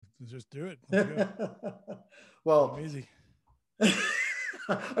just do it. Let's go. Well, I'm easy.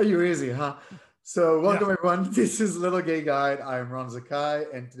 are you easy, huh? So, Yeah. welcome everyone. This is Little Gay Guide. I'm Ron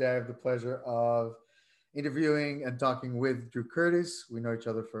Zakai, and today I have the pleasure of interviewing and talking with Drew Curtis. We know each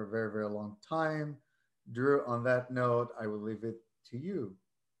other for a very, very long time. Drew, on that note, I will leave it to you.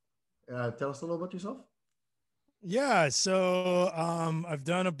 Tell us a little about yourself. Yeah. So I've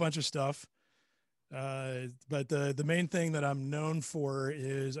done a bunch of stuff. But the main thing that I'm known for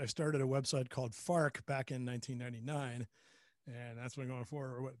is I started a website called FARC back in 1999, and that's been going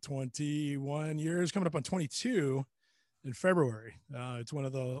for what 21 years, coming up on 22 in February. It's one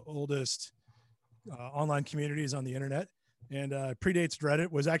of the oldest online communities on the internet, and predates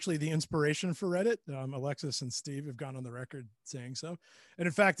Reddit. Was actually the inspiration for Reddit. Alexis and Steve have gone on the record saying so, and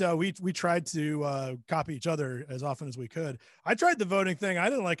in fact, we tried to copy each other as often as we could. I tried the voting thing. I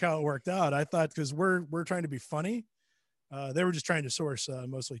didn't like how it worked out. I thought because we're trying to be funny. They were just trying to source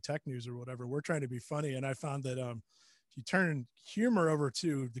mostly tech news or whatever. We're trying to be funny, and I found that if you turn humor over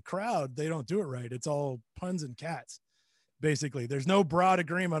to the crowd, they don't do it right. It's all puns and cats basically. There's no broad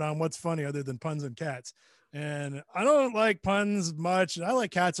agreement on what's funny other than puns and cats. And I don't like puns much. I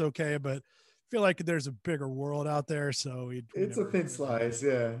like cats okay, but I feel like there's a bigger world out there. So we It's a never thin really slice,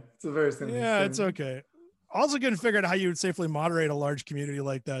 did. yeah. It's a very thin, Yeah, it's thin. okay. Also couldn't figure out how you would safely moderate a large community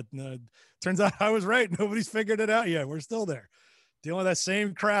like that. Turns out I was right. Nobody's figured it out yet. We're still there. Dealing with that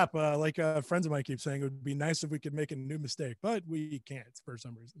same crap. Like friends of mine keep saying, it would be nice if we could make a new mistake, but we can't for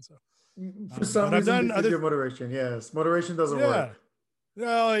some reason. So, For some but I've reason, done this is other, your moderation. Yes, moderation doesn't yeah. work.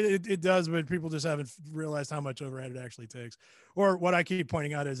 No, it does, but people just haven't realized how much overhead it actually takes. Or what I keep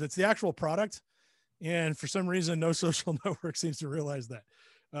pointing out is it's the actual product. And for some reason, no social network seems to realize that.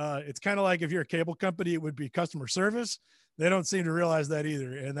 It's kind of like if you're a cable company, it would be customer service. They don't seem to realize that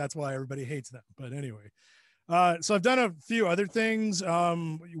either. And that's why everybody hates them. But anyway, so I've done a few other things.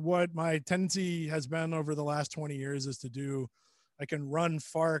 What my tendency has been over the last 20 years is to do, I can run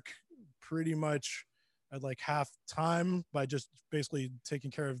FARC pretty much at like half time by just basically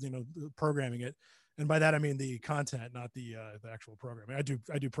taking care of, programming it. And by that, I mean the content, not the actual programming. I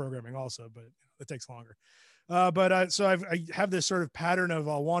do programming also, but it takes longer. So I have this sort of pattern of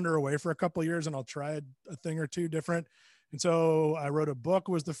I'll wander away for a couple of years and I'll try a thing or two different. And so I wrote a book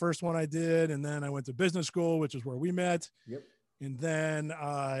was the first one I did. And then I went to business school, which is where we met. Yep. And then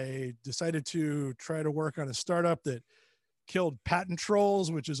I decided to try to work on a startup that killed patent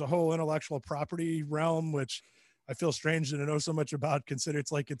trolls, which is a whole intellectual property realm, which I feel strange to know so much about, consider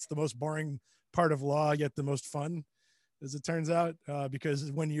it's the most boring part of law, yet the most fun, as it turns out,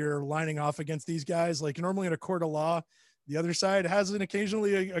 because when you're lining off against these guys, like normally in a court of law, the other side has an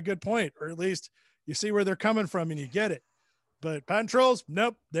occasionally a good point, or at least you see where they're coming from and you get it. But patent trolls,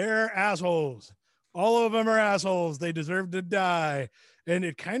 nope, they're assholes. All of them are assholes. They deserve to die. And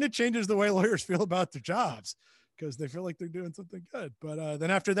it kind of changes the way lawyers feel about their jobs because they feel like they're doing something good. But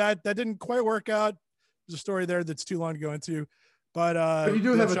then after that, that didn't quite work out. There's a story there that's too long to go into. But But you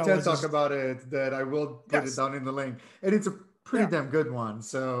do the have a upshot TED was talk is about it that I will put it yes. down in the link, and it's a pretty Yeah. damn good one.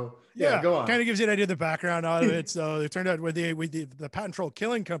 So yeah, Yeah, go on. kind of gives you an idea of the background out of it. So it turned out with the patent troll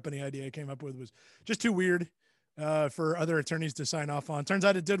killing company idea I came up with was just too weird for other attorneys to sign off on. Turns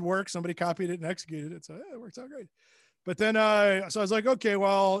out it did work. Somebody copied it and executed it, so yeah, it works out great. But then, so I was like, okay,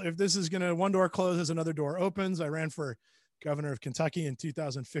 well, if this is gonna one door closes, another door opens. I ran for governor of Kentucky in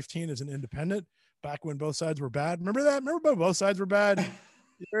 2015 as an independent, back when both sides were bad. Remember that? Remember when both sides were bad?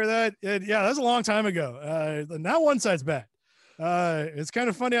 You remember that? Yeah, that was a long time ago. Now one side's bad. It's kind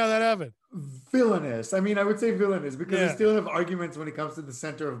of funny how that happened. Villainous. I mean, I would say villainous because I Yeah, still have arguments when it comes to the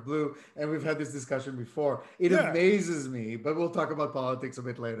center of blue, and we've had this discussion before. It yeah, amazes me, but we'll talk about politics a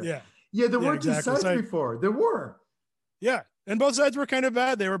bit later. yeah, Yeah, there yeah, were two exactly. sides before. There were. Yeah, and both sides were kind of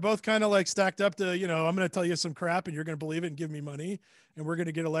bad. They were both kind of like stacked up to, I'm going to tell you some crap and you're going to believe it and give me money and we're going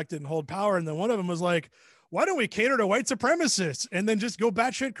to get elected and hold power. And then one of them was like, why don't we cater to white supremacists and then just go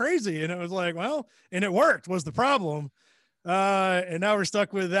batshit crazy? And it was like, well, and it worked was the problem. And now we're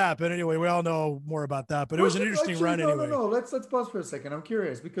stuck with that. But anyway, we all know more about that. But it was What's an it, interesting actually? run No, no, anyway. no. Let's pause for a second. I'm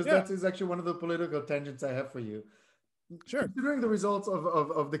curious because Yeah, that is actually one of the political tangents I have for you. sure. Considering the results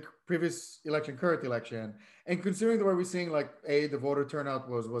of the previous election, current election, and considering the way we're seeing, like, the voter turnout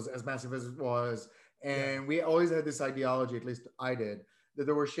was as massive as it was, Yeah, and we always had this ideology, at least I did, that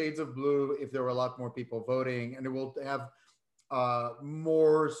there were shades of blue if there were a lot more people voting, and it will have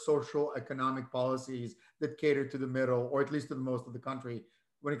more social economic policies that cater to the middle, or at least to the most of the country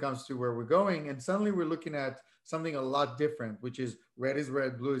when it comes to where we're going. And suddenly we're looking at something a lot different, which is red is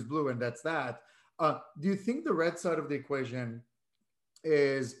red, blue is blue, and that's that. Do you think the red side of the equation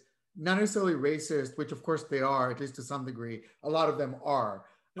is not necessarily racist, which of course they are, at least to some degree? A lot of them are.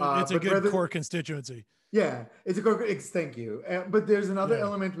 It's a But good rather, core constituency. yeah, thank you. But there's another Yeah.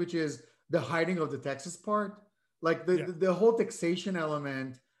 element, which is the hiding of the Texas part, like Yeah. the whole taxation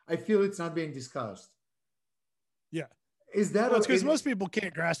element. I feel it's not being discussed. Yeah. Is that Well, it's because is most people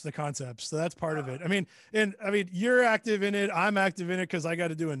can't grasp the concepts, so that's part of it. I mean, you're active in it. I'm active in it because I got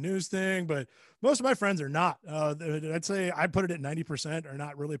to do a news thing, but most of my friends are not. I'd say I put it at 90% are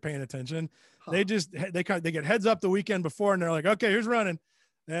not really paying attention. huh, They get heads up the weekend before, and they're like, okay, here's running.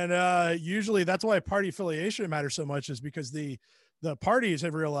 And usually that's why party affiliation matters so much, is because the parties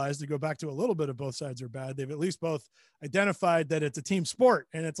have realized, to go back to a little bit of both sides are bad. They've at least both identified that it's a team sport,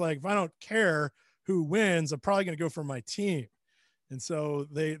 and it's like, if I don't care who wins, I'm probably going to go for my team. And so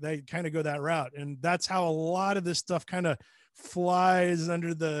they kind of go that route. And that's how a lot of this stuff kind of flies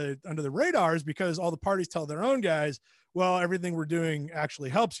under the radars, because all the parties tell their own guys, well, everything we're doing actually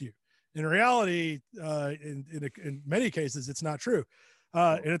helps you. In reality, in many cases, it's not true.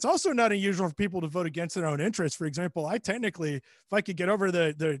 And it's also not unusual for people to vote against their own interests. For example, I technically, if I could get over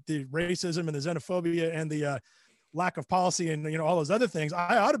the racism and the xenophobia and the lack of policy and all those other things,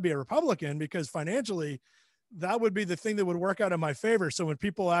 I ought to be a Republican, because financially that would be the thing that would work out in my favor. So when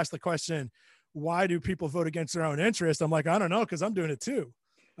people ask the question, why do people vote against their own interest, I'm like, I don't know, because I'm doing it too.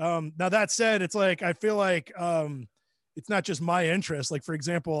 Now that said, it's like, I feel like it's not just my interest. Like, for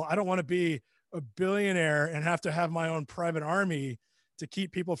example, I don't want to be a billionaire and have to have my own private army to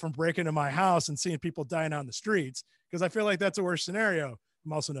keep people from breaking into my house and seeing people dying out in the streets, because I feel like that's a worse scenario.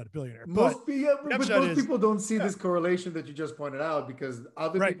 I'm also not a billionaire, but most people don't see yeah, this correlation that you just pointed out, because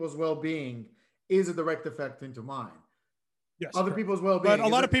other right. people's well-being is a direct effect into mine. Yes, Other correct. people's But well-being. a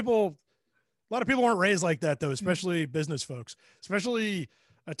lot of people weren't raised like that, though, especially business folks, especially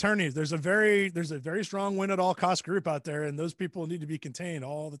attorneys. There's a very strong win at all cost group out there, and those people need to be contained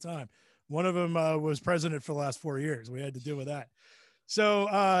all the time. One of them was president for the last 4 years. We had to deal with that.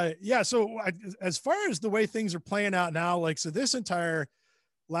 So yeah, so as far as the way things are playing out now, like, so this entire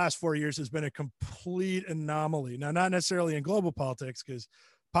last 4 years has been a complete anomaly. Now, not necessarily in global politics, because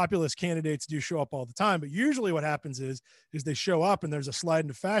populist candidates do show up all the time, but usually what happens is they show up and there's a slide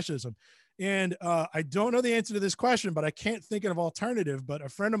into fascism. And I don't know the answer to this question, but I can't think of an alternative. But a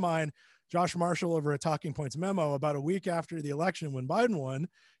friend of mine, Josh Marshall, over at Talking Points Memo, about a week after the election when Biden won,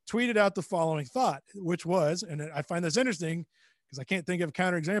 tweeted out the following thought, which was, and I find this interesting because I can't think of a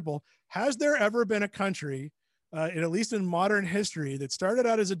counterexample: has there ever been a country, at least in modern history, that started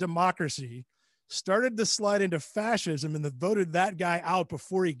out as a democracy, started to slide into fascism, and that voted that guy out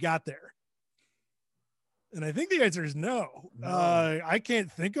before he got there? And I think the answer is no. I can't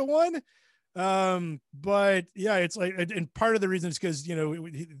think of one. But yeah, it's like, and part of the reason is because,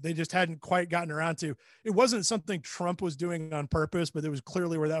 they just hadn't quite gotten around to, it wasn't something Trump was doing on purpose, but it was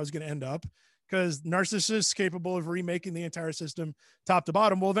clearly where that was going to end up, because narcissists capable of remaking the entire system top to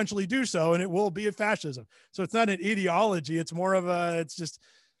bottom will eventually do so, and it will be a fascism. So it's not an ideology. It's more of it's just,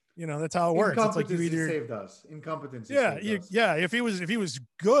 that's how it works. It's like you either saved us. Incompetency yeah, saved us. yeah. If he was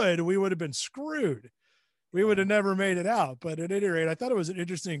good, we would have been screwed. We would have never made it out. But at any rate, I thought it was an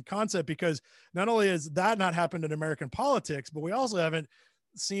interesting concept, because not only has that not happened in American politics, but we also haven't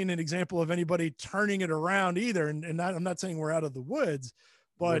seen an example of anybody turning it around either. And I'm not saying we're out of the woods,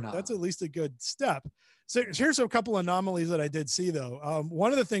 but that's at least a good step. So here's a couple of anomalies that I did see, though.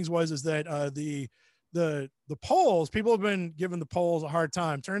 One of the things is that the polls, people have been giving the polls a hard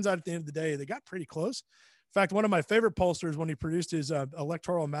time. Turns out at the end of the day, they got pretty close. In fact, one of my favorite pollsters, when he produced his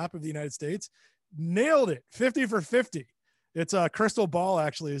electoral map of the United States, nailed it 50 for 50. It's Crystal Ball,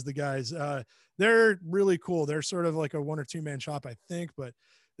 actually, is the guys. They're really cool. They're sort of like a 1 or 2 man shop, I think, but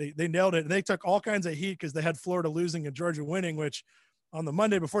they nailed it. And they took all kinds of heat because they had Florida losing and Georgia winning, which on the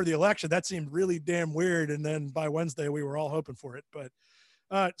Monday before the election, that seemed really damn weird. And then by Wednesday, we were all hoping for it. But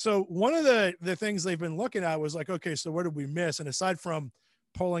so one of the things they've been looking at was like, okay, so where did we miss? And aside from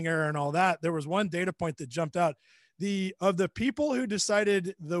polling error and all that, there was one data point that jumped out. Of the people who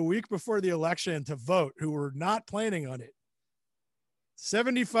decided the week before the election to vote, who were not planning on it,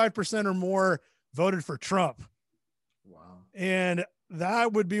 75% or more voted for Trump. Wow. And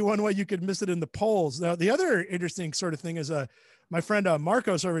that would be one way you could miss it in the polls. Now, the other interesting sort of thing is my friend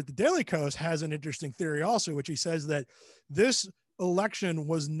Marcos over at the Daily Kos has an interesting theory also, which he says that this election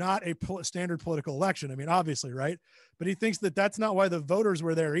was not a standard political election. I mean, obviously, right? But he thinks that that's not why the voters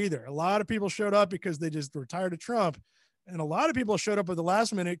were there either. A lot of people showed up because they just were tired of Trump. And a lot of people showed up at the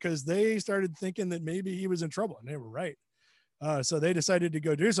last minute because they started thinking that maybe he was in trouble, and they were right. So they decided to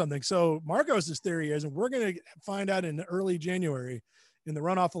go do something. So Marcos's theory is, and we're going to find out in early January in the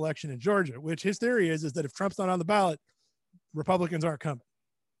runoff election in Georgia, which his theory is that if Trump's not on the ballot, Republicans aren't coming.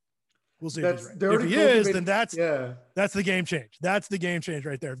 we'll see if he's That's right. they If already he is, cultivate. then that's Yeah. the game change. That's the game change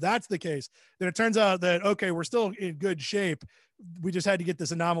right there. If that's the case, then it turns out that, okay, we're still in good shape. We just had to get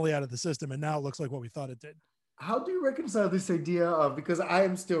this anomaly out of the system, and now it looks like what we thought it did. How do you reconcile this idea of, because I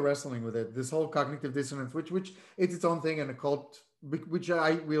am still wrestling with it, this whole cognitive dissonance, which it's its own thing and a cult, which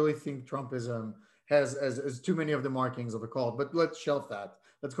I really think Trumpism has as too many of the markings of a cult. But let's shelf that.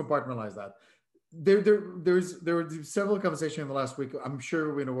 Let's compartmentalize that. There were several conversations in the last week. I'm sure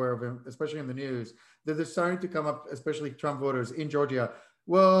we've been aware of them, especially in the news, that they're starting to come up, especially Trump voters in Georgia.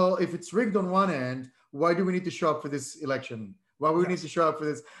 Well, if it's rigged on one end, why do we need to show up for this election? Why do we need to show up for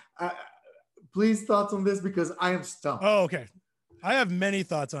this? Please, thoughts on this, because I am stumped. Oh, okay. I have many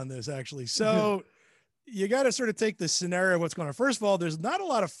thoughts on this, actually. So you got to sort of take the scenario of what's going on. First of all, there's not a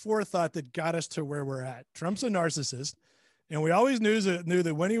lot of forethought that got us to where we're at. Trump's a narcissist, and we always knew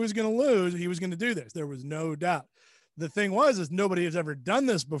that when he was going to lose, he was going to do this. There was no doubt. The thing is nobody has ever done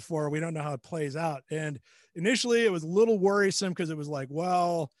this before. We don't know how it plays out. And initially, it was a little worrisome because it was like,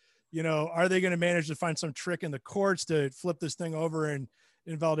 well, are they going to manage to find some trick in the courts to flip this thing over and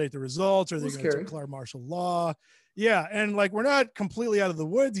invalidate the results? Or are they going to declare martial law? Yeah. And like, we're not completely out of the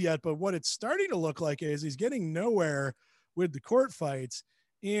woods yet, but what it's starting to look like is he's getting nowhere with the court fights.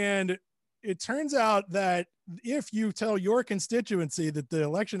 And it turns out that if you tell your constituency that the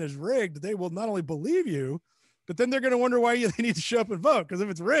election is rigged, they will not only believe you, but then they're going to wonder why they need to show up and vote. Because if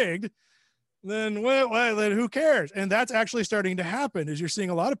it's rigged, then then who cares? And that's actually starting to happen. Is you're seeing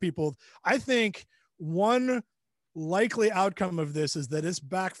a lot of people. I think one likely outcome of this is that it's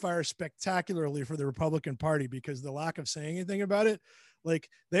backfires spectacularly for the Republican Party, because the lack of saying anything about it, like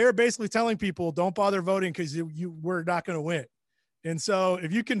they are basically telling people don't bother voting because we're not going to win. And so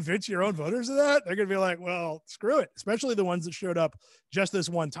if you convince your own voters of that, they're going to be like, well, screw it. Especially the ones that showed up just this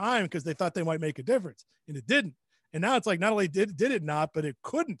one time because they thought they might make a difference, and it didn't. And now it's like, not only did it not, but it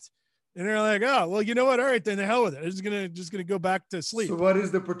couldn't. And they're like, oh, well, you know what? All right, then the hell with it. It's just gonna go back to sleep. So what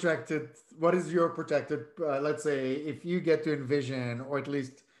is your protected, let's say, if you get to envision or at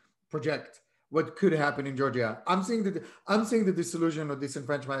least project what could happen in Georgia? I'm seeing the disillusion or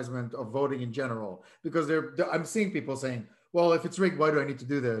disenfranchisement of voting in general, because I'm seeing people saying, well, if it's rigged, why do I need to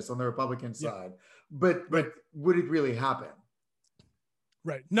do this on the Republican side? But would it really happen?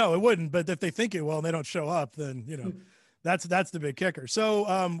 Right. No, it wouldn't. But if they think it will and they don't show up, then, that's the big kicker. So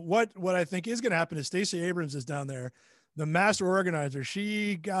what I think is going to happen is Stacey Abrams is down there, the master organizer.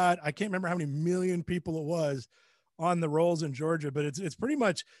 She got, I can't remember how many million people it was on the rolls in Georgia, but it's pretty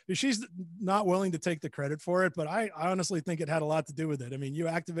much, she's not willing to take the credit for it. But I honestly think it had a lot to do with it. I mean, you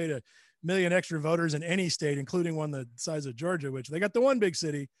activate 1 million extra voters in any state, including one the size of Georgia, which they got the one big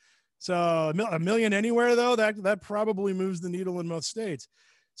city. So 1 million anywhere, though, that probably moves the needle in most states.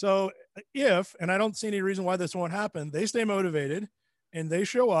 So and I don't see any reason why this won't happen, they stay motivated and they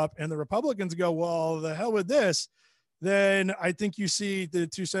show up and the Republicans go, well, the hell with this, then I think you see the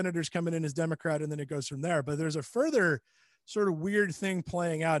two senators coming in as Democrat, and then it goes from there. But there's a further sort of weird thing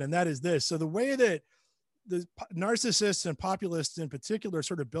playing out, and that is this. So the way that the narcissists and populists in particular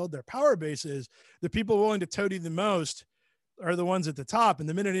sort of build their power bases, the people willing to toady the most are the ones at the top. And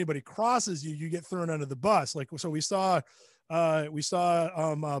the minute anybody crosses you, you get thrown under the bus. like, so we saw Barr,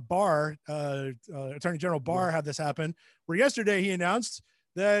 Attorney General Barr, have this happen, where yesterday he announced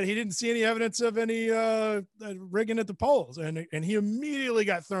that he didn't see any evidence of any rigging at the polls, and he immediately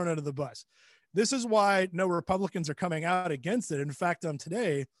got thrown under the bus. This is why no Republicans are coming out against it. In fact,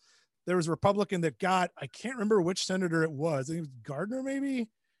 today there was a Republican that got, I can't remember which senator it was. I think it was Gardner, maybe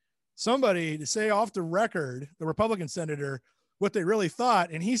somebody, to say off the record, the Republican senator, what they really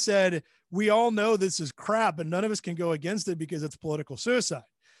thought. And he said, we all know this is crap, but none of us can go against it because it's political suicide.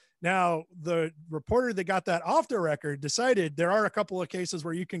 Now, the reporter that got that off the record decided there are a couple of cases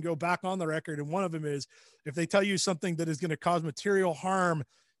where you can go back on the record. And one of them is if they tell you something that is going to cause material harm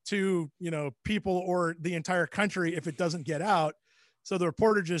to, people or the entire country if it doesn't get out. So the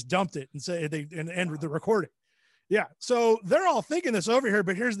reporter just dumped it and said and the recording. Yeah. So they're all thinking this over here,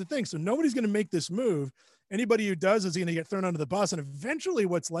 but here's the thing. So nobody's going to make this move. Anybody who does is going to get thrown under the bus. And eventually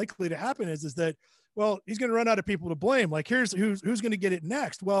what's likely to happen is that, well, he's going to run out of people to blame. Like, here's who's going to get it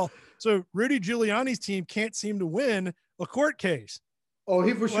next. Well, so Rudy Giuliani's team can't seem to win a court case. Oh,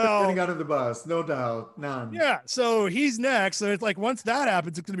 he for sure getting out of the bus. No doubt. None. Yeah. So he's next. So it's like, once that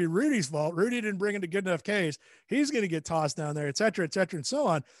happens, it's going to be Rudy's fault. Rudy didn't bring in a good enough case. He's going to get tossed down there, et cetera, and so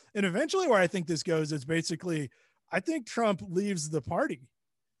on. And eventually where I think this goes is basically, I think Trump leaves the party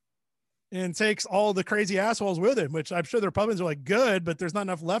and takes all the crazy assholes with him, which I'm sure the Republicans are like, good, but there's not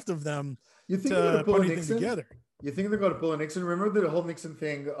enough left of them you think to put anything Nixon? together. You think they're going to pull a Nixon? Remember the whole Nixon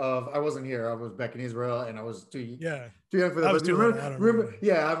thing of I wasn't here. I was back in Israel, and I was Yeah, too young for that. I was But do too you little. I remember? don't Remember? remember.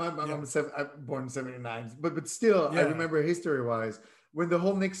 Yeah, Yeah, I'm born in '79, but still, I yeah, remember history wise when the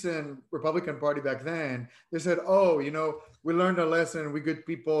whole Nixon Republican Party back then they said, "Oh, we learned a lesson. We good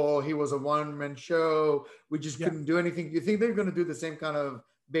people. He was a one man show. We just yeah. couldn't do anything." You think they're going to do the same kind of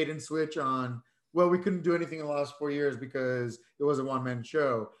bait and switch on? Well, we couldn't do anything in the last 4 years because it was a one man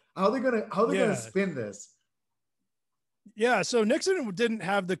show. How they gonna Yeah, spin this? yeah. So Nixon didn't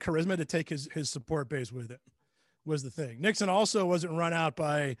have the charisma to take his support base with him. Was the thing. Nixon also wasn't run out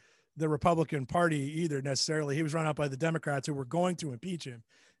by the Republican Party either necessarily. He was run out by the Democrats who were going to impeach him,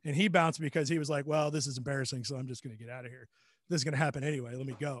 and he bounced because he was like, "Well, this is embarrassing, so I'm just going to get out of here. This is going to happen anyway. Let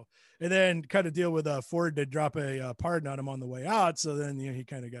me go." And then cut a deal with Ford to drop a pardon on him on the way out. So then he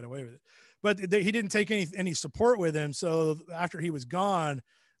kind of got away with it, but he didn't take any support with him. So after he was gone,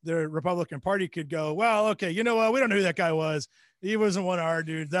 the Republican Party could go, "Well, okay, you know what? We don't know who that guy was. He wasn't one of our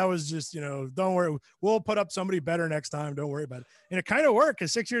dudes. That was just, don't worry. We'll put up somebody better next time. Don't worry about it." And it kind of worked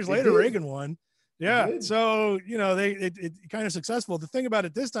because 6 years It later, did. Reagan won. It Yeah. did. So, it kind of successful. The thing about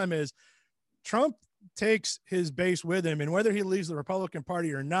it this time is Trump takes his base with him. And whether he leaves the Republican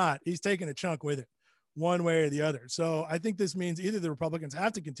Party or not, he's taking a chunk with it one way or the other. So I think this means either the Republicans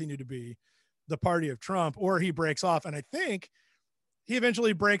have to continue to be the party of Trump or he breaks off. And I think he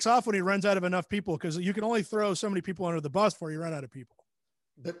eventually breaks off when he runs out of enough people because you can only throw so many people under the bus before you run out of people.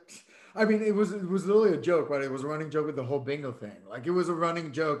 That, I mean, it was literally a joke, right? It was a running joke with the whole bingo thing. Like it was a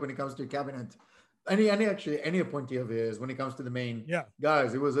running joke when it comes to cabinet. Any appointee of his when it comes to the main Yeah.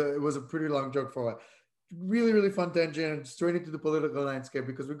 guys. It was a pretty long joke for a really really fun tangent straight into the political landscape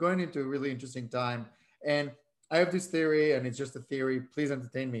because we're going into a really interesting time. And I have this theory, and it's just a theory. Please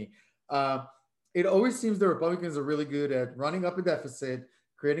entertain me. Uh, it always seems the Republicans are really good at running up a deficit,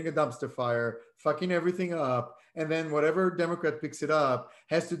 creating a dumpster fire, fucking everything up, and then whatever Democrat picks it up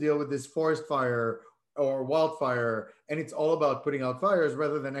has to deal with this forest fire or wildfire, and it's all about putting out fires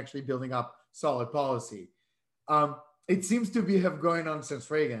rather than actually building up solid policy. Um, it seems to be have going on since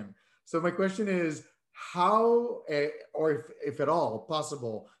Reagan. So my question is, how, or if at all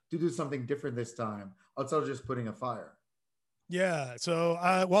possible, to do something different this time outside of just putting a fire? Yeah. So,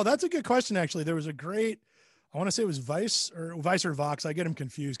 well, that's a good question. Actually, there was a great, I want to say it was Vice or Vox. I get them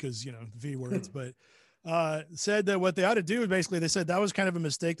confused because, V words, but said that what they ought to do is basically they said that was kind of a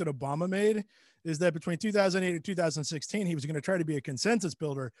mistake that Obama made is that between 2008 and 2016, he was going to try to be a consensus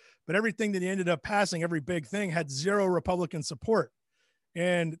builder, but everything that he ended up passing, every big thing had zero Republican support.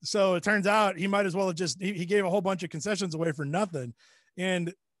 And so it turns out he might as well have he gave a whole bunch of concessions away for nothing.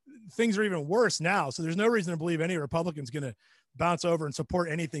 And things are even worse now. So there's no reason to believe any Republican's going to bounce over and support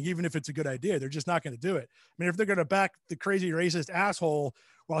anything, even if it's a good idea. They're just not going to do it. I mean, if they're going to back the crazy racist asshole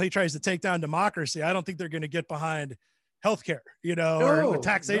while he tries to take down democracy, I don't think they're going to get behind healthcare, or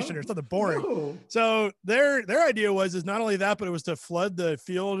taxation or something boring. No. So their idea is not only that, but it was to flood the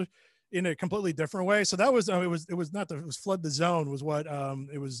field in a completely different way. So that was, it was flood the zone was what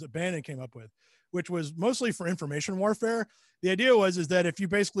it was Bannon came up with, which was mostly for information warfare. The idea is that if you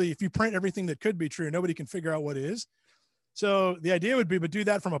print everything that could be true, nobody can figure out what is. So the idea would be, but do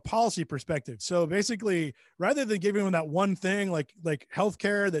that from a policy perspective. So basically, rather than giving them that one thing, like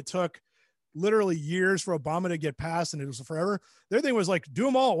healthcare that took literally years for Obama to get passed and it was forever, their thing was like, do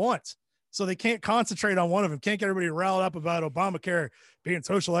them all at once. So they can't concentrate on one of them, can't get everybody riled up about Obamacare being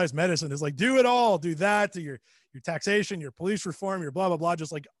socialized medicine. It's like, do it all, do that to your taxation, your police reform, your blah, blah, blah,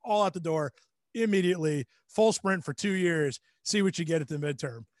 just like all out the door immediately, full sprint for 2 years, see what you get at the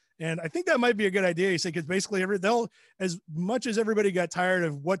midterm. And I think that might be a good idea. You say, because basically as much as everybody got tired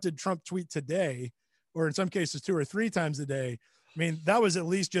of what did Trump tweet today, or in some cases 2 or 3 times a day, I mean, that was at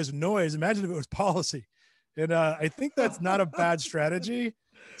least just noise. Imagine if it was policy. And I think that's not a bad strategy.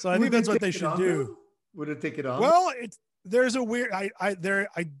 So I think that's what they should do. Would it take it on? Well, there's a weird,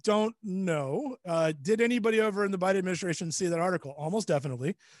 I don't know. Did anybody over in the Biden administration see that article? Almost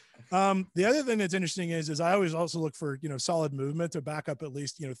definitely. The other thing that's interesting is I always also look for, solid movement to back up at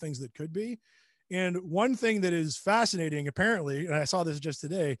least, things that could be. And one thing that is fascinating, apparently, and I saw this just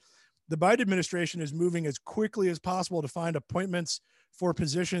today, the Biden administration is moving as quickly as possible to find appointments for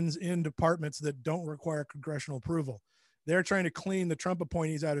positions in departments that don't require congressional approval. They're trying to clean the Trump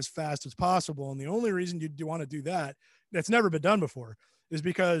appointees out as fast as possible. And the only reason you want to do that, that's never been done before, is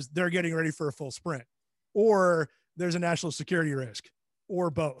because they're getting ready for a full sprint, or there's a national security risk, or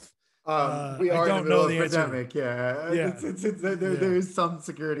both. We are in the middle of a pandemic. Yeah. There is some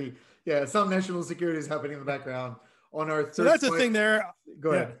security. Yeah. Some national security is happening in the background on our third. So that's the thing there.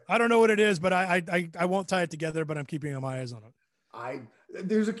 Go ahead. I don't know what it is, but I won't tie it together, but I'm keeping my eyes on it.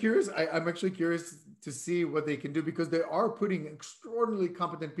 There's a curious, I'm actually curious to see what they can do because they are putting extraordinarily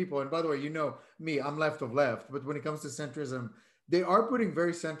competent people. And by the way, you know me, I'm left of left, but when it comes to centrism, they are putting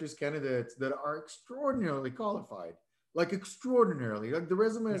very centrist candidates that are extraordinarily qualified, like extraordinarily. Like the Yeah.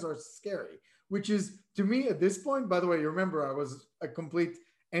 resumes are scary, which is to me at this point, by the way, you remember I was a complete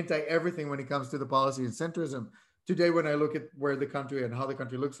anti everything when it comes to the policy and centrism. Today, when I look at where the country and how the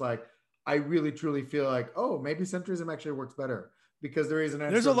country looks like, I really truly feel like, oh, maybe centrism actually works better because there is an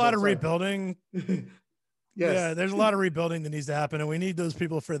There's answer a on lot both of sides. rebuilding. Yeah, Yes. there's a lot of rebuilding that needs to happen, and we need those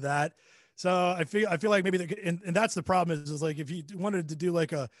people for that. So I feel like maybe and that's the problem is like if you wanted to do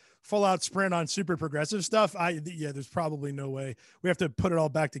like a full out sprint on super progressive stuff, yeah, there's probably no way. We have to put it all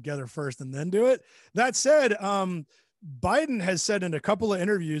back together first and then do it. That said, Biden has said in a couple of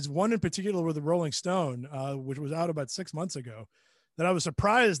interviews, one in particular with the Rolling Stone, which was out about 6 months ago, that I was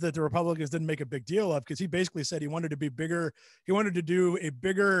surprised that the Republicans didn't make a big deal of because he basically said he wanted to be bigger. He wanted to do a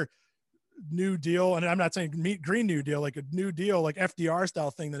bigger New Deal, and I'm not saying Green New Deal, like a New Deal, like FDR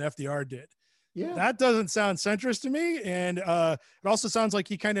style thing that FDR did. Yeah. That doesn't sound centrist to me, and it also sounds like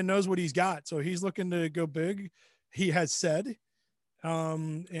he kind of knows what he's got, so he's looking to go big. He has said,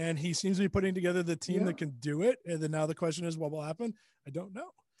 and he seems to be putting together the team Yeah. that can do it. And then now the question is, what will happen? I don't know.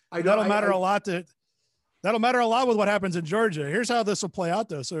 I don't. That'll matter I a lot to. That'll matter a lot with what happens in Georgia. Here's how this will play out,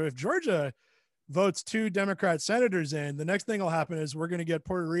 though. So if Georgia votes 2 Democrat senators in, the next thing will happen is we're going to get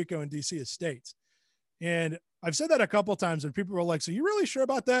Puerto Rico and DC as states. And I've said that a couple of times, and people were like, "So you really sure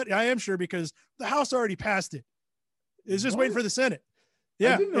about that?" Yeah, I am sure because the House already passed it. It's just waiting what? for the Senate. I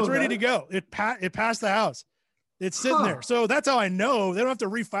Yeah, didn't know it's ready that. to go. It passed the House. It's sitting Huh. there. So that's how I know they don't have to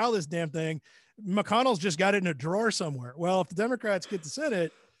refile this damn thing. McConnell's just got it in a drawer somewhere. Well, if the Democrats get the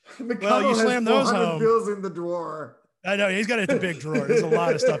Senate, well, you McConnell has slam those 400 home. bills in the drawer. I know he's got it in the big drawer. There's a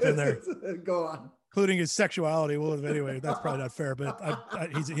lot of stuff in there, Go on. including his sexuality. Well, anyway, that's probably not fair, but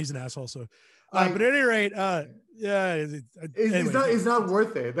he's an asshole. So, but I at any rate, yeah. It's Anyway, not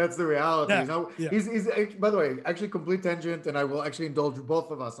worth it. That's the reality. yeah, yeah. He's by the way, actually complete tangent, and I will actually indulge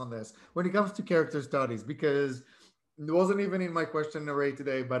both of us on this when it comes to character studies because it wasn't even in my question array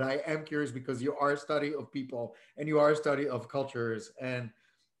today, but I am curious because you are a study of people and you are a study of cultures, and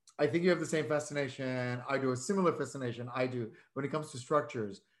I think you have the same fascination. I do a similar fascination. I do when it comes to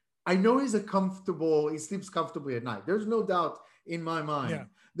structures. I know he sleeps comfortably at night. There's no doubt in my mind Yeah.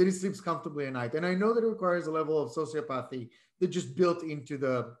 that he sleeps comfortably at night. And I know that it requires a level of sociopathy that just built into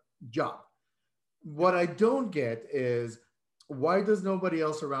the job. What I don't get is why does nobody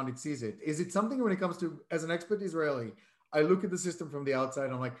else around it sees it? Is it something when it comes to, as an expert Israeli, I look at the system from the outside,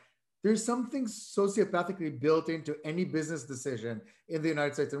 I'm like, there's something sociopathically built into any business decision in the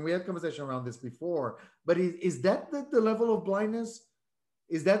United States. And we had conversation around this before, but is that the level of blindness?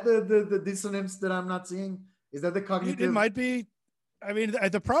 Is that the dissonance that I'm not seeing? Is that the cognitive? It might be. I mean,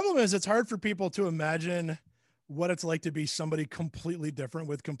 the problem is it's hard for people to imagine what it's like to be somebody completely different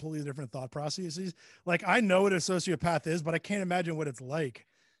with completely different thought processes. Like I know what a sociopath is, but I can't imagine what it's like.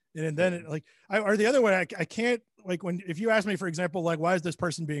 And then or the other way, I can't like if you ask me, for example, like, why is this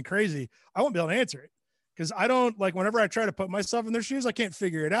person being crazy? I won't be able to answer it because I don't like whenever I try to put myself in their shoes, I can't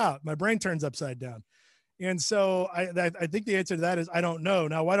figure it out. My brain turns upside down. And so I think the answer to that is I don't know.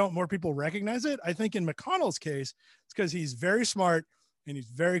 Now, why don't more people recognize it? I think in McConnell's case, it's because he's very smart and he's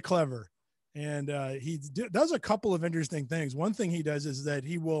very clever. And he does a couple of interesting things. One thing he does is that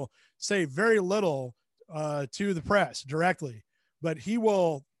he will say very little to the press directly, but he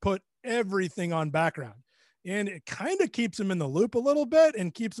will put everything on background. And it kind of keeps him in the loop a little bit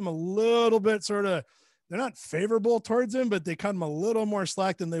and keeps him a little bit sort of, they're not favorable towards him, but they cut him a little more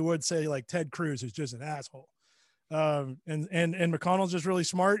slack than they would say like Ted Cruz, who's just an asshole. And McConnell's just really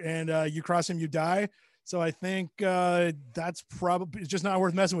smart, and you cross him, you die. So I think that's probably, it's just not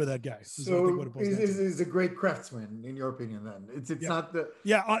worth messing with that guy. So he's a great craftsman, in your opinion. Then it's not the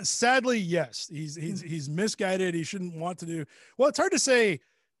sadly, yes, he's misguided. He shouldn't want to do well. It's hard to say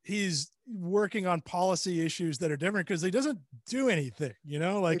he's working on policy issues that are different because he doesn't do anything,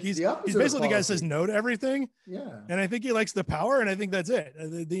 like he's basically the guy that says no to everything. Yeah. And I think he likes the power, and I think that's it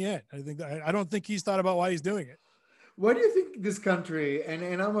at the end. I don't think he's thought about why he's doing it. What do you think this country, and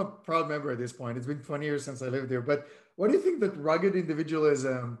I'm a proud member at this point, it's been 20 years since I lived there, but what do you think that rugged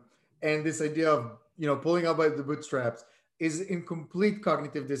individualism and this idea of, pulling out by the bootstraps is in complete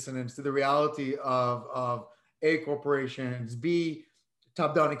cognitive dissonance to the reality of A, corporations, B,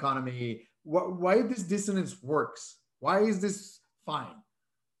 top-down economy? Why this dissonance works? Why is this fine?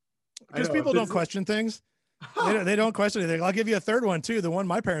 Because people don't question things. They don't question anything. I'll give you a third one too. The one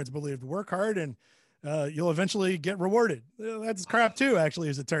my parents believed: work hard and you'll eventually get rewarded. That's crap too, actually,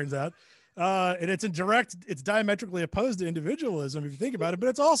 as it turns out. And it's diametrically opposed to individualism if you think about it, but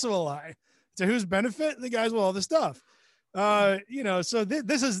it's also a lie. To whose benefit? The guys with all the stuff. So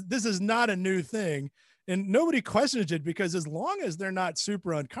this is not a new thing, and nobody questions it because as long as they're not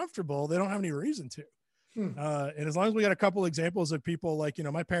super uncomfortable, they don't have any reason to. And as long as we got a couple examples of people like,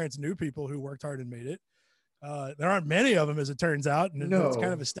 my parents knew people who worked hard and made it. There aren't many of them, as it turns out, and it's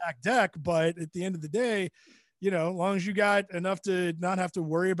kind of a stacked deck. But at the end of the day, as long as you got enough to not have to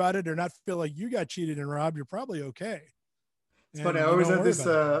worry about it or not feel like you got cheated and robbed, you're probably okay. It's funny. I always had this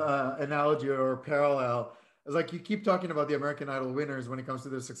analogy or parallel. It's like you keep talking about the American Idol winners when it comes to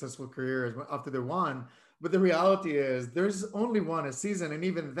their successful careers after they won. But the reality is there's only one a season. And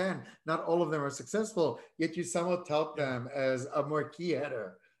even then, not all of them are successful. Yet you somehow tout them as a marquee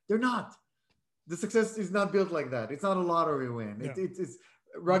header. They're not. The success is not built like that. It's not a lottery win. Yeah. It's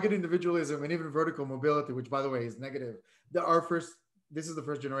rugged individualism and even vertical mobility, which, by the way, is negative. This is the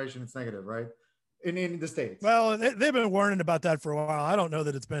first generation it's negative, right? In the States. Well, they've been warning about that for a while. I don't know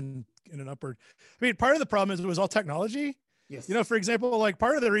that it's been in an upward. I mean, part of the problem is it was all technology. Yes. For example, like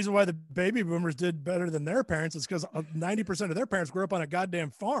part of the reason why the baby boomers did better than their parents is because 90% of their parents grew up on a goddamn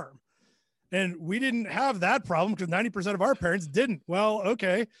farm. And we didn't have that problem because 90% of our parents didn't. Well,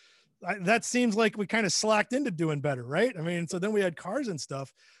 okay. That seems like we kind of slacked into doing better, right? I mean, so then we had cars and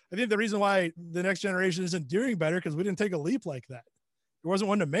stuff. I think the reason why the next generation isn't doing better because we didn't take a leap like that. There wasn't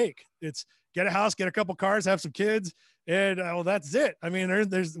one to make. It's get a house, get a couple cars, have some kids, and well, that's it. I mean,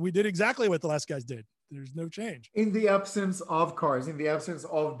 we did exactly what the last guys did. There's no change. In the absence of cars, in the absence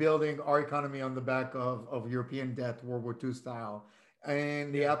of building our economy on the back of European debt, World War II style,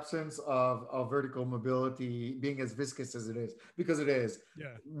 and the absence of vertical mobility being as viscous as it is, because it is.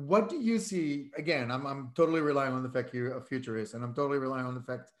 Yeah. What do you see? Again, I'm totally relying on the fact you're a futurist, and I'm totally relying on the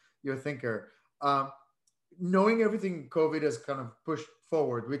fact you're a thinker. Knowing everything COVID has kind of pushed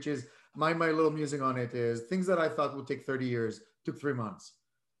forward, which is my little musing on it is things that I thought would take 30 years took 3 months.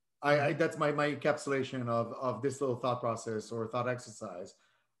 That's my encapsulation of this little thought process or thought exercise.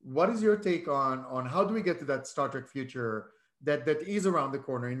 What is your take on how do we get to that Star Trek future that is around the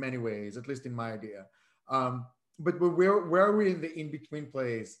corner in many ways, at least in my idea? But where are we in the in-between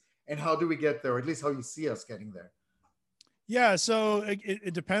place, and how do we get there, or at least how you see us getting there? Yeah, so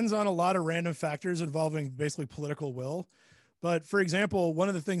it depends on a lot of random factors involving basically political will. But for example, one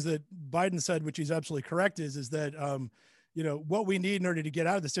of the things that Biden said, which he's absolutely correct, is that what we need in order to get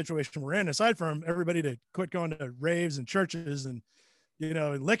out of the situation we're in, aside from everybody to quit going to raves and churches and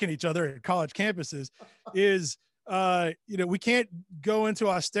and licking each other at college campuses, is we can't go into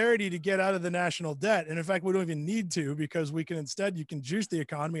austerity to get out of the national debt. And in fact, we don't even need to, because you can juice the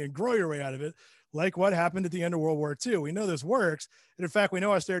economy and grow your way out of it, like what happened at the end of World War II. We know this works. And in fact, we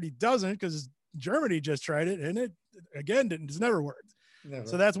know austerity doesn't, because Germany just tried it and it again it's never worked. Never.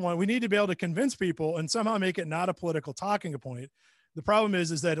 So that's one. We need to be able to convince people and somehow make it not a political talking point. The problem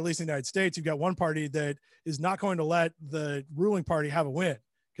is that at least in the United States, you've got one party that is not going to let the ruling party have a win,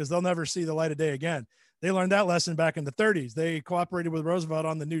 because they'll never see the light of day again. They learned that lesson back in the 30s. They cooperated with Roosevelt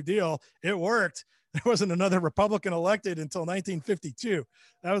on the New Deal. It worked. There wasn't another Republican elected until 1952.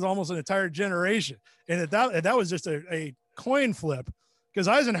 That was almost an entire generation. And that was just a coin flip, because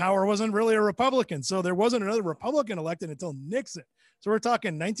Eisenhower wasn't really a Republican. So there wasn't another Republican elected until Nixon. So we're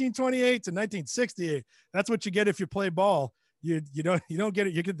talking 1928 to 1968. That's what you get if you play ball. You don't get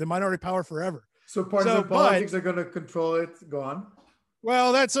it. You get the minority power forever. So partisan politics are going to control it. Go on.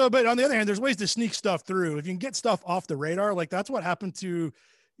 Well, but on the other hand, there's ways to sneak stuff through. If you can get stuff off the radar, like that's what happened to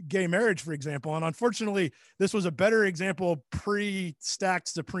gay marriage, for example. And unfortunately, this was a better example pre-stacked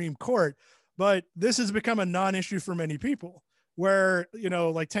Supreme Court, but this has become a non-issue for many people, where,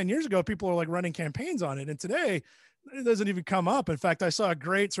 like 10 years ago, people are like running campaigns on it. And today it doesn't even come up. In fact, I saw a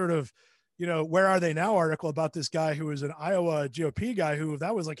great sort of, where are they now article about this guy who was an Iowa GOP guy who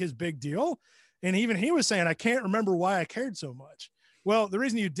that was like his big deal. And even he was saying, I can't remember why I cared so much. Well, the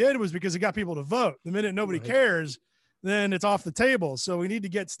reason you did was because it got people to vote. The minute nobody cares, then it's off the table. So we need to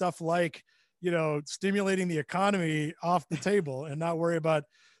get stuff like, stimulating the economy off the table and not worry about,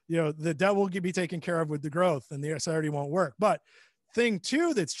 the debt will be taken care of with the growth, and the austerity won't work. But thing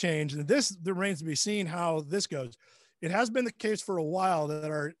two that's changed, and this remains to be seen how this goes. It has been the case for a while that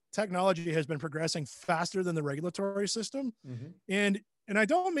our technology has been progressing faster than the regulatory system. Mm-hmm. And I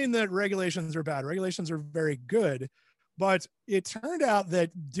don't mean that regulations are bad. Regulations are very good. But it turned out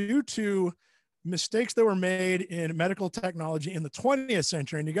that due to mistakes that were made in medical technology in the 20th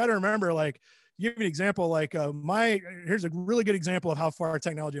century, and you got to remember, like, give you an example, like here's a really good example of how far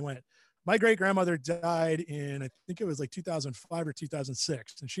technology went. My great grandmother died in, I think it was like 2005 or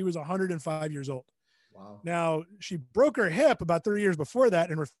 2006, and she was 105 years old. Wow. Now, she broke her hip about 30 years before that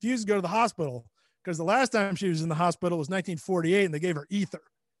and refused to go to the hospital because the last time she was in the hospital was 1948 and they gave her ether.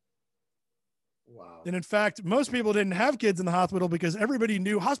 Wow. And in fact, most people didn't have kids in the hospital because everybody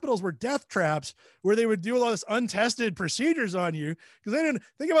knew hospitals were death traps where they would do all this untested procedures on you. Because they didn't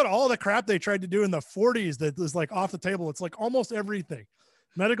think about all the crap they tried to do in the 40s that was like off the table. It's like almost everything.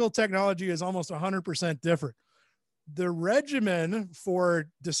 Medical technology is almost 100% different. The regimen for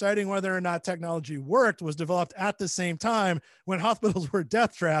deciding whether or not technology worked was developed at the same time when hospitals were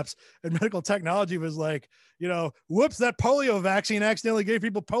death traps and medical technology was like, whoops, that polio vaccine accidentally gave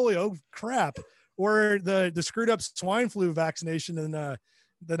people polio. Crap. Or the screwed up swine flu vaccination in the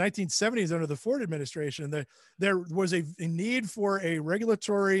 1970s under the Ford administration. There was a need for a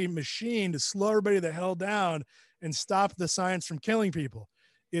regulatory machine to slow everybody the hell down and stop the science from killing people.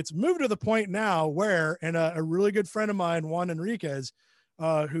 It's moved to the point now where, and a really good friend of mine, Juan Enriquez,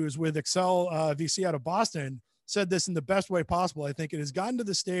 who's with Excel VC out of Boston, said this in the best way possible. I think it has gotten to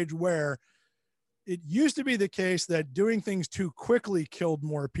the stage where it used to be the case that doing things too quickly killed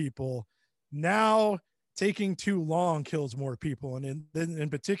more people. Now taking too long kills more people. And in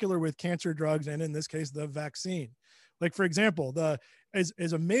particular with cancer drugs, and in this case, the vaccine. Like, for example,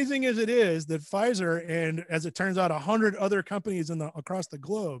 as amazing as it is that Pfizer, and as it turns out, 100 other companies across the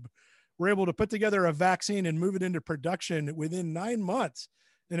globe were able to put together a vaccine and move it into production within 9 months.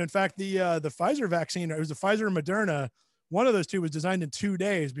 And in fact, the Pfizer vaccine, it was the Pfizer and Moderna. One of those two was designed in 2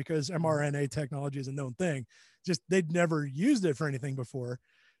 days because mRNA technology is a known thing. Just they'd never used it for anything before.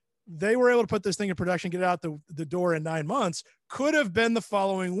 They were able to put this thing in production, get it out the door in 9 months. Could have been the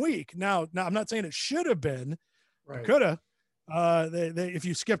following week. Now I'm not saying it should have been, right. Could have. If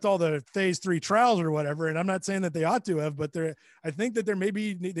you skipped all the phase 3 trials or whatever, and I'm not saying that they ought to have, but I think that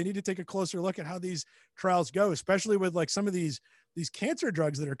they need to take a closer look at how these trials go, especially with like some of these cancer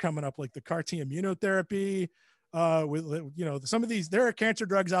drugs that are coming up, like the CAR T immunotherapy. With some of these, there are cancer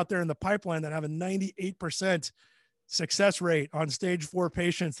drugs out there in the pipeline that have a 98% success rate on stage 4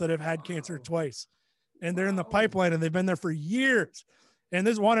 patients that have had cancer twice, and they're in the pipeline and they've been there for years. And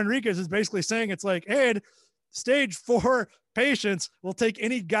this Juan Enriquez is basically saying it's like, Ed, stage 4 patients will take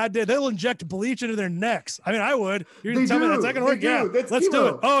any goddamn, they'll inject bleach into their necks. I mean, I would. You're going to tell me that's not going to work? Yeah, let's do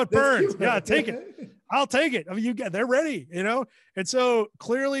it. Oh, it burns. Yeah, take it. I'll take it. I mean, they're ready, And so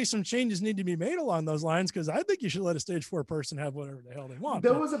clearly some changes need to be made along those lines, because I think you should let a stage 4 person have whatever the hell they want.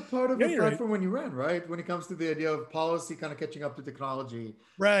 That was a part of the platform when you ran, right? When it comes to the idea of policy kind of catching up to technology.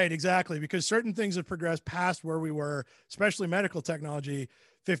 Right, exactly. Because certain things have progressed past where we were, especially medical technology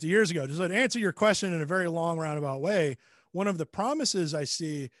 50 years ago. Just to answer your question in a very long roundabout way, one of the promises I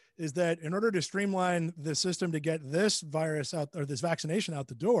see is that in order to streamline the system to get this virus out, or this vaccination out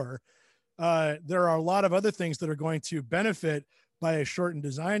the door, there are a lot of other things that are going to benefit by a shortened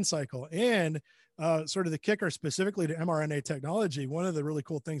design cycle. And sort of the kicker specifically to mRNA technology, one of the really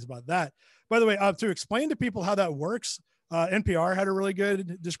cool things about that, by the way, to explain to people how that works, NPR had a really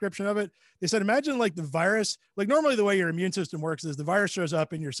good description of it. They said, imagine like the virus, like normally the way your immune system works is the virus shows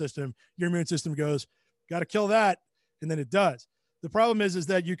up in your system, your immune system goes, got to kill that. And then it does. The problem is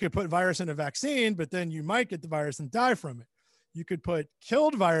that you could put virus in a vaccine, but then you might get the virus and die from it. You could put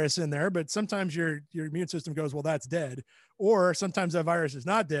killed virus in there, but sometimes your immune system goes, well, that's dead. Or sometimes that virus is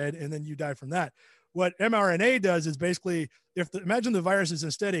not dead, and then you die from that. What mRNA does is basically, imagine the virus is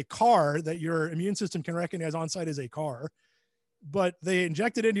instead a car that your immune system can recognize on site as a car, but they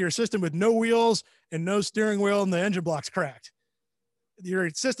inject it into your system with no wheels and no steering wheel, and the engine block's cracked.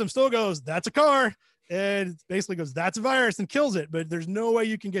 Your system still goes, that's a car, and basically goes, that's a virus, and kills it, but there's no way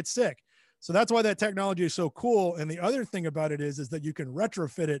you can get sick. So that's why that technology is so cool. And the other thing about it is that you can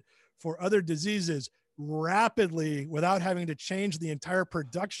retrofit it for other diseases rapidly without having to change the entire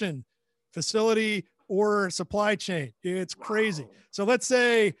production facility or supply chain. It's crazy. So let's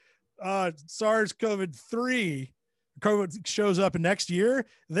say SARS-CoV-3 COVID shows up next year,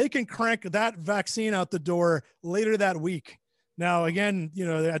 they can crank that vaccine out the door later that week. Now, again,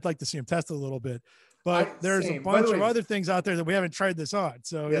 I'd like to see them test it a little bit. But there's a bunch of other things out there that we haven't tried this on.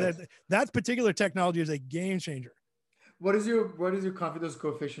 So yes, that particular technology is a game changer. What is your confidence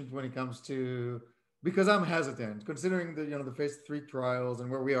coefficient when it comes to, because I'm hesitant considering the phase 3 trials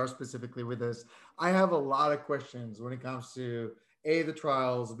and where we are specifically with this. I have a lot of questions when it comes to A, the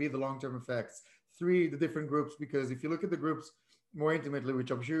trials, B, the long-term effects, 3, the different groups, because if you look at the groups more intimately,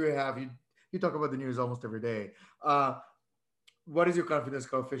 which I'm sure you have, you talk about the news almost every day. What is your confidence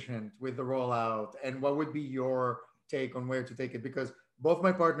coefficient with the rollout, and what would be your take on where to take it? Because both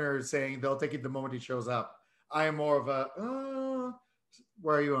my partners saying they'll take it the moment it shows up. I am more of a,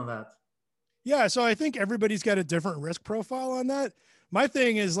 where are you on that? Yeah. So I think everybody's got a different risk profile on that, my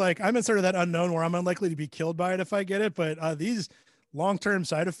thing is like, I'm in sort of that unknown where I'm unlikely to be killed by it if I get it. But these long-term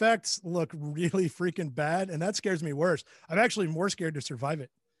side effects look really freaking bad. And that scares me worse. I'm actually more scared to survive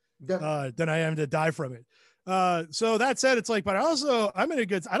it than I am to die from it. So that said, it's like, but I'm in a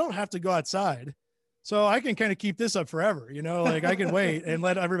good, I don't have to go outside. So I can kind of keep this up forever, you know, like I can wait and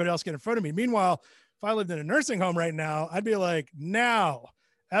let everybody else get in front of me. Meanwhile, if I lived in a nursing home right now, I'd be like, now,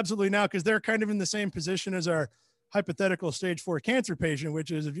 absolutely now, because they're kind of in the same position as our hypothetical stage 4 cancer patient,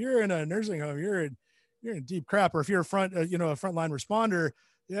 which is if you're in a nursing home, you're in deep crap. Or if you're a frontline responder,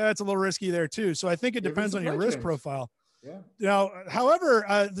 yeah, it's a little risky there too. So I think it depends on your risk profile. Yeah. Now, however,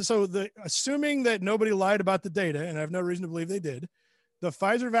 assuming that nobody lied about the data, and I have no reason to believe they did, the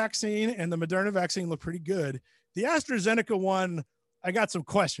Pfizer vaccine and the Moderna vaccine look pretty good. The AstraZeneca one, I got some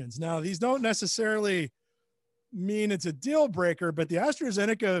questions. Now, these don't necessarily mean it's a deal breaker, but the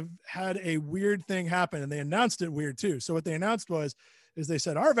AstraZeneca had a weird thing happen, and they announced it weird too. So what they announced is they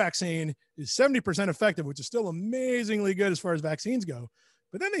said our vaccine is 70% effective, which is still amazingly good as far as vaccines go.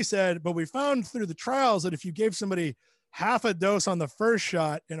 But then they said, but we found through the trials that if you gave somebody half a dose on the first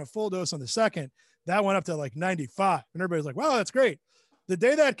shot and a full dose on the second, that went up to like 95. And everybody's like, wow, that's great. The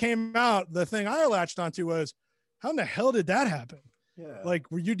day that came out, the thing I latched onto was, how in the hell did that happen? Yeah. Like,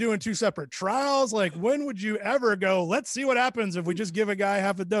 were you doing 2 separate trials? Like, when would you ever go, let's see what happens if we just give a guy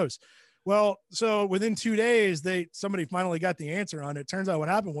half a dose? Well, so within 2 days, somebody finally got the answer on it. Turns out what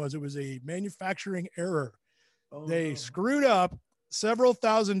happened was it was a manufacturing error. They screwed up. Several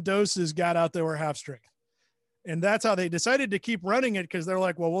thousand doses got out that were half strength. And that's how they decided to keep running it, because they're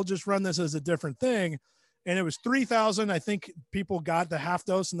like, well, we'll just run this as a different thing. And it was 3,000. I think people got the half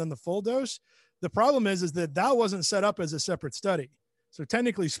dose and then the full dose. The problem is that wasn't set up as a separate study. So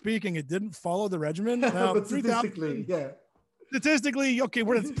technically speaking, it didn't follow the regimen. Now, but statistically, yeah. Statistically, okay,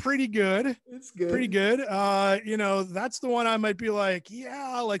 it's pretty good. It's good. Pretty good. That's the one I might be like,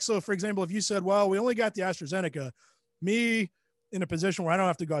 yeah. Like, so for example, if you said, well, we only got the AstraZeneca, me in a position where I don't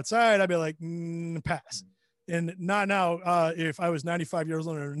have to go outside, I'd be like, pass. And not now. If I was 95 years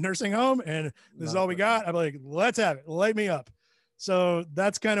old in a nursing home and this is all we got, I'd be like, let's have it. Light me up. So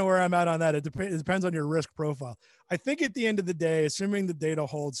that's kind of where I'm at on that. It depends on your risk profile. I think at the end of the day, assuming the data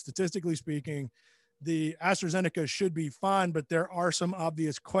holds, statistically speaking, the AstraZeneca should be fine, but there are some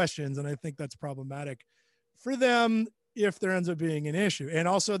obvious questions. And I think that's problematic for them if there ends up being an issue. And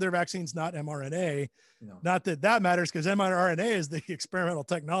also their vaccine's not mRNA. No. Not that matters, because mRNA is the experimental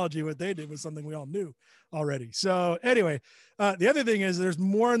technology. What they did was something we all knew already. So anyway, the other thing is there's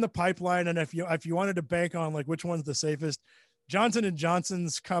more in the pipeline. And if you wanted to bank on like which one's the safest, Johnson &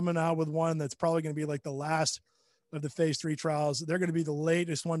 Johnson's coming out with one that's probably going to be like the last of the phase 3 trials. They're going to be the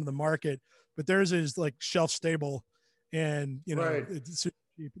latest one to the market, but theirs is like shelf stable, and right. It's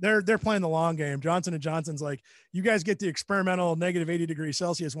cheap. They're playing the long game. Johnson & Johnson's like, you guys get the experimental negative 80 degrees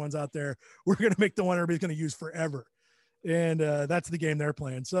Celsius ones out there. We're going to make the one everybody's going to use forever. And that's the game they're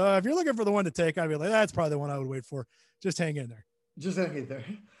playing. So if you're looking for the one to take, I'd be like, that's probably the one I would wait for. Just hang in there. Just hang in there.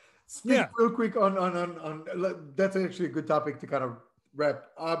 Speak real quick on that's actually a good topic to kind of wrap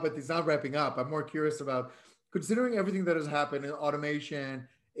up, but it's not wrapping up. I'm more curious about, considering everything that has happened in automation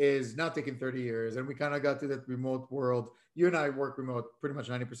is now taking 30 years, and we kind of got to that remote world. You and I work remote pretty much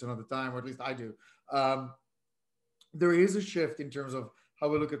 90% of the time, or at least I do. There is a shift in terms of how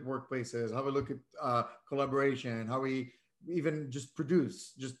we look at workplaces, how we look at collaboration, how we even just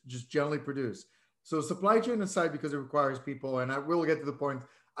produce, just generally produce. So supply chain aside, because it requires people, and I will get to the point,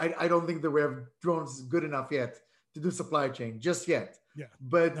 I don't think that we have drones good enough yet to do supply chain just yet. Yeah.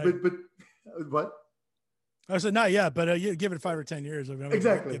 But what? I said not yet, but you give it 5 or 10 years.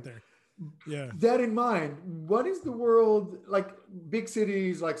 Exactly. Get there. Yeah. That in mind, what is the world like? Big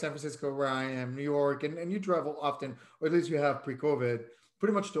cities like San Francisco, where I am, New York, and you travel often, or at least you have pre-COVID,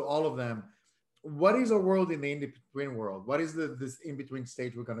 pretty much to all of them. What is a world in the in-between world? What is this in-between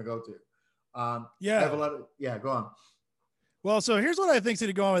stage we're going to go to? I have a lot of, go on. Well, so here's what I think's going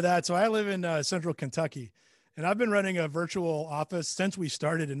to go on with that. So I live in central Kentucky, and I've been running a virtual office since we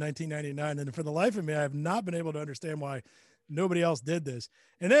started in 1999. And for the life of me, I have not been able to understand why nobody else did this.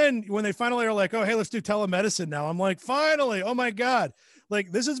 And then when they finally are like, oh, hey, let's do telemedicine now, I'm like, finally, oh my God.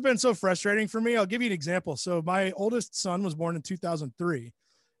 Like, this has been so frustrating for me. I'll give you an example. So my oldest son was born in 2003.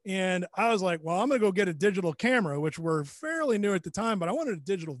 And I was like, well, I'm going to go get a digital camera, which were fairly new at the time, but I wanted a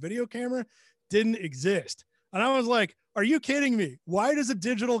digital video camera. Didn't exist. And I was like, are you kidding me? Why does a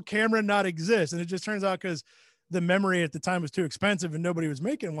digital camera not exist? And it just turns out because the memory at the time was too expensive and nobody was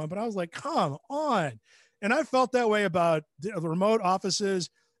making one. But I was like, come on. And I felt that way about the remote offices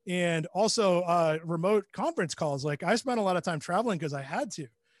and also remote conference calls. Like, I spent a lot of time traveling because I had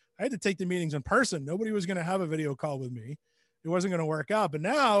to take the meetings in person. Nobody was going to have a video call with me. it wasn't going to work out. But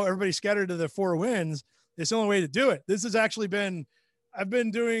now everybody's scattered to the four winds. It's the only way to do it. This has actually been, I've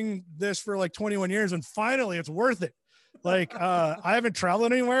been doing this for like 21 years and finally it's worth it. Like I haven't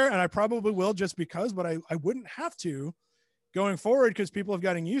traveled anywhere and I probably will just because, but I wouldn't have to going forward because people have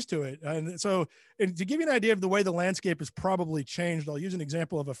gotten used to it. And so and to give you an idea of the way the landscape has probably changed, I'll use an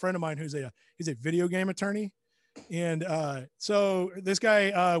example of a friend of mine he's a video game attorney. And so this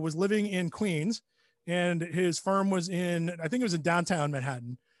guy was living in Queens and his firm was in, I think it was in downtown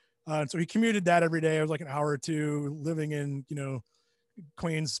Manhattan. So he commuted that every day. It was like an hour or two living in,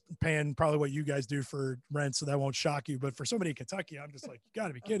 Queens, paying probably what you guys do for rent. So that won't shock you. But for somebody in Kentucky, I'm just like, you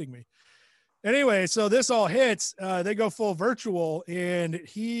gotta be kidding me. Anyway, so this all hits, they go full virtual. And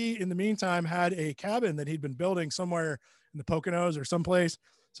he, in the meantime, had a cabin that he'd been building somewhere in the Poconos or someplace.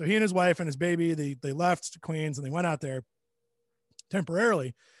 So he and his wife and his baby, they left Queens and they went out there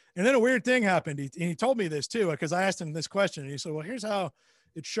temporarily. And then a weird thing happened. He told me this too, because I asked him this question. And he said, well, here's how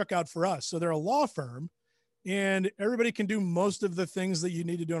it shook out for us. So they're a law firm and everybody can do most of the things that you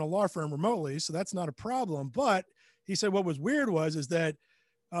need to do in a law firm remotely. So that's not a problem. But he said what was weird is that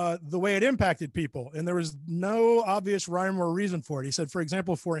the way it impacted people. And there was no obvious rhyme or reason for it. He said, for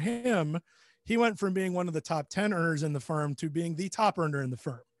example, for him, he went from being one of the top 10 earners in the firm to being the top earner in the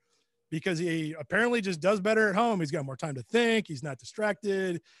firm because he apparently just does better at home. He's got more time to think. He's not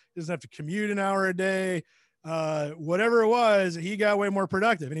distracted. He doesn't have to commute an hour a day. Whatever it was, he got way more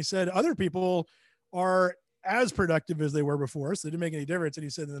productive. And he said other people are as productive as they were before. So it didn't make any difference. And he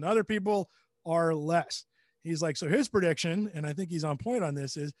said, then other people are less. He's like, so his prediction, and I think he's on point on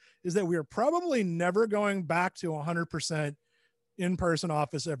this, is that we are probably never going back to 100% in-person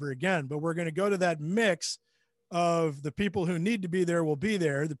office ever again, but we're going to go to that mix of the people who need to be there will be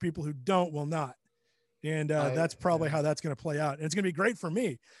there. The people who don't will not. And that's probably how that's going to play out. And it's going to be great for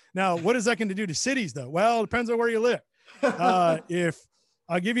me. Now, what is that going to do to cities though? Well, it depends on where you live. If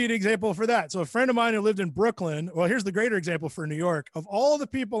I'll give you an example for that. So a friend of mine who lived in Brooklyn, well, here's the greater example for New York. Of all the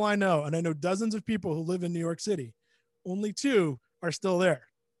people I know, and I know dozens of people who live in New York City, only 2 are still there.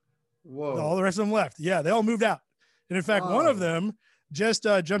 Whoa. All the rest of them left. Yeah, they all moved out. And in fact, one of them just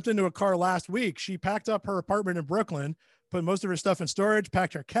jumped into a car last week. She packed up her apartment in Brooklyn, put most of her stuff in storage,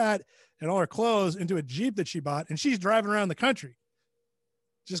 packed her cat and all her clothes into a Jeep that she bought. And she's driving around the country,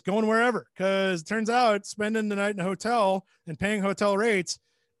 just going wherever. Because it turns out spending the night in a hotel and paying hotel rates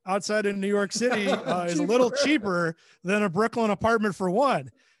outside of New York City is a little cheaper than a Brooklyn apartment for one.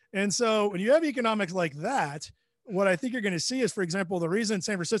 And so when you have economics like that, what I think you're going to see is, for example, the reason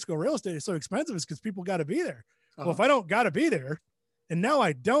San Francisco real estate is so expensive is because people got to be there. Well, if I don't got to be there, and now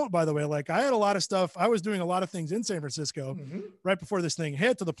I don't, by the way, like I had a lot of stuff. I was doing a lot of things in San Francisco right before this thing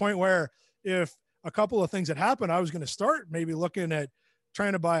hit, to the point where if a couple of things had happened, I was going to start maybe looking at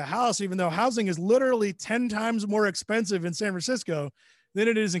trying to buy a house, even though housing is literally 10 times more expensive in San Francisco than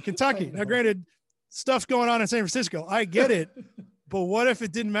it is in Kentucky. Now, granted, stuff's going on in San Francisco. I get it. But what if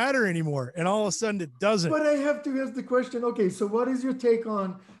it didn't matter anymore? And all of a sudden it doesn't. But I have to ask the question, okay, so what is your take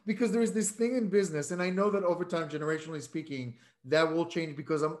on, because there's this thing in business, and I know that over time, generationally speaking, that will change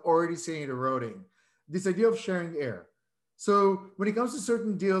because I'm already seeing it eroding. This idea of sharing air. So when it comes to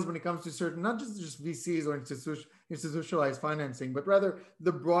certain deals, when it comes to certain, not just VCs or institutionalized financing, but rather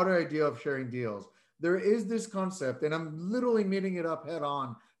the broader idea of sharing deals, there is this concept, and I'm literally meeting it up head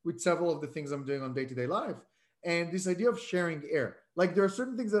on with several of the things I'm doing on day-to-day life. And this idea of sharing air. Like there are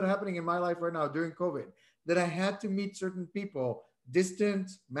certain things that are happening in my life right now during COVID that I had to meet certain people,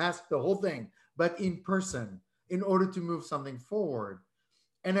 distant, masked, the whole thing, but in person in order to move something forward.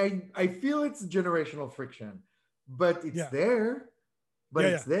 And I feel it's generational friction, but it's there. But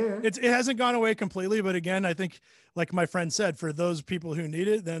it's there. It hasn't gone away completely. But again, I think, like my friend said, for those people who need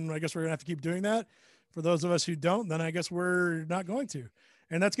it, then I guess we're going to have to keep doing that. For those of us who don't, then I guess we're not going to.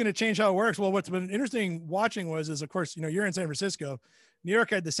 And that's going to change how it works. Well, what's been interesting watching is, of course, you're in San Francisco. New York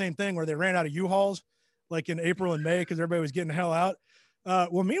had the same thing where they ran out of U-Hauls like in April and May because everybody was getting the hell out.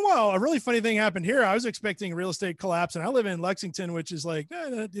 Well, meanwhile, a really funny thing happened here. I was expecting real estate collapse, and I live in Lexington, which is like,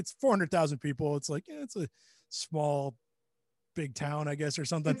 it's 400,000 people. It's like, it's a small, big town, I guess, or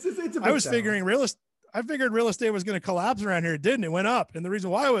something. It's a I was town. figuring I figured real estate was going to collapse around here. It didn't. It went up. And the reason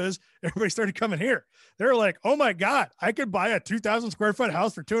why was everybody started coming here. They're like, oh my God, I could buy a 2,000 square foot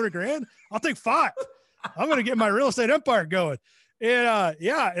house for 200 grand. I'll take 5. I'm going to get my real estate empire going. And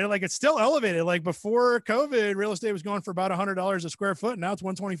and like, it's still elevated. Like before COVID, real estate was going for about $100 a square foot. And now it's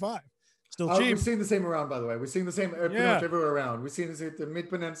 125. Still cheap. We're seeing the same around, by the way. We're seeing the same pretty much everywhere around. We're seeing this at the Mid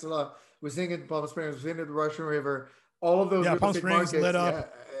Peninsula. We're seeing it in Palm Springs. We're seeing it at the Russian River. All of those Palm Springs markets, lit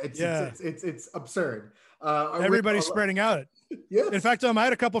up. It's absurd. Everybody's spreading out. Yes. In fact, I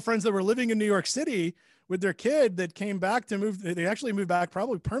had a couple of friends that were living in New York City with their kid that came back to move. They actually moved back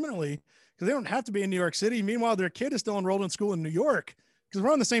probably permanently because they don't have to be in New York City. Meanwhile, their kid is still enrolled in school in New York because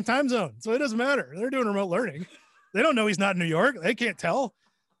we're on the same time zone. So it doesn't matter. They're doing remote learning. They don't know he's not in New York. They can't tell.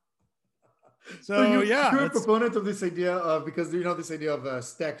 So yeah, you're a proponent of this idea of, because you know this idea of a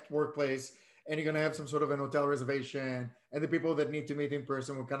stacked workplace, and you're going to have some sort of an hotel reservation, and the people that need to meet in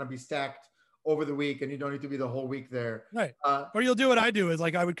person will kind of be stacked over the week, and you don't need to be the whole week there. Right. Or you'll do what I do is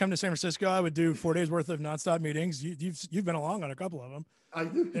like, I would come to San Francisco. I would do 4 days worth of nonstop meetings. You've been along on a couple of them. I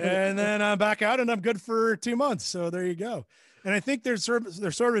do. And then I'm back out and I'm good for 2 months. So there you go. And I think there's sort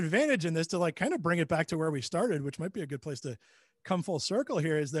of advantage in this to like kind of bring it back to where we started, which might be a good place to come full circle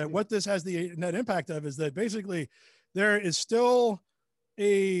here, is that what this has the net impact of is that basically there is still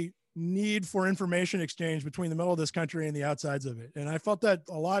a need for information exchange between the middle of this country and the outsides of it. And I felt that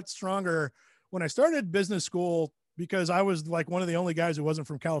a lot stronger when I started business school, because I was like one of the only guys who wasn't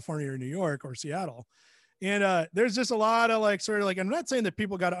from California or New York or Seattle. And there's just a lot of like, sort of like, I'm not saying that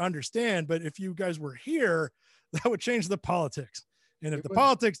people got to understand, but if you guys were here, that would change the politics. And if the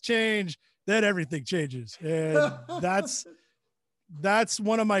politics change, then everything changes. And that's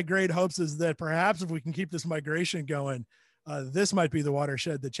one of my great hopes, is that perhaps if we can keep this migration going, this might be the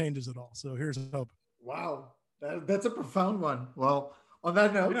watershed that changes it all. So here's hope. Wow. That's a profound one. Well, on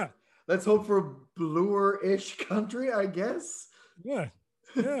that note, yeah, let's hope for a bluer-ish country, I guess. Yeah.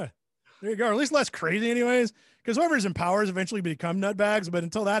 There you go. Or at least less crazy anyways, because whoever's in power is eventually become nutbags. But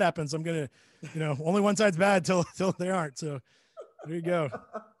until that happens, I'm going to, only one side's bad till they aren't. So there you go.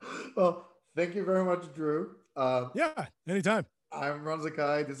 Well, thank you very much, Drew. Yeah, anytime. I'm Ron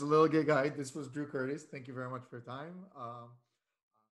Zakai. This is a Little Gay Guy. This was Drew Curtis. Thank you very much for your time.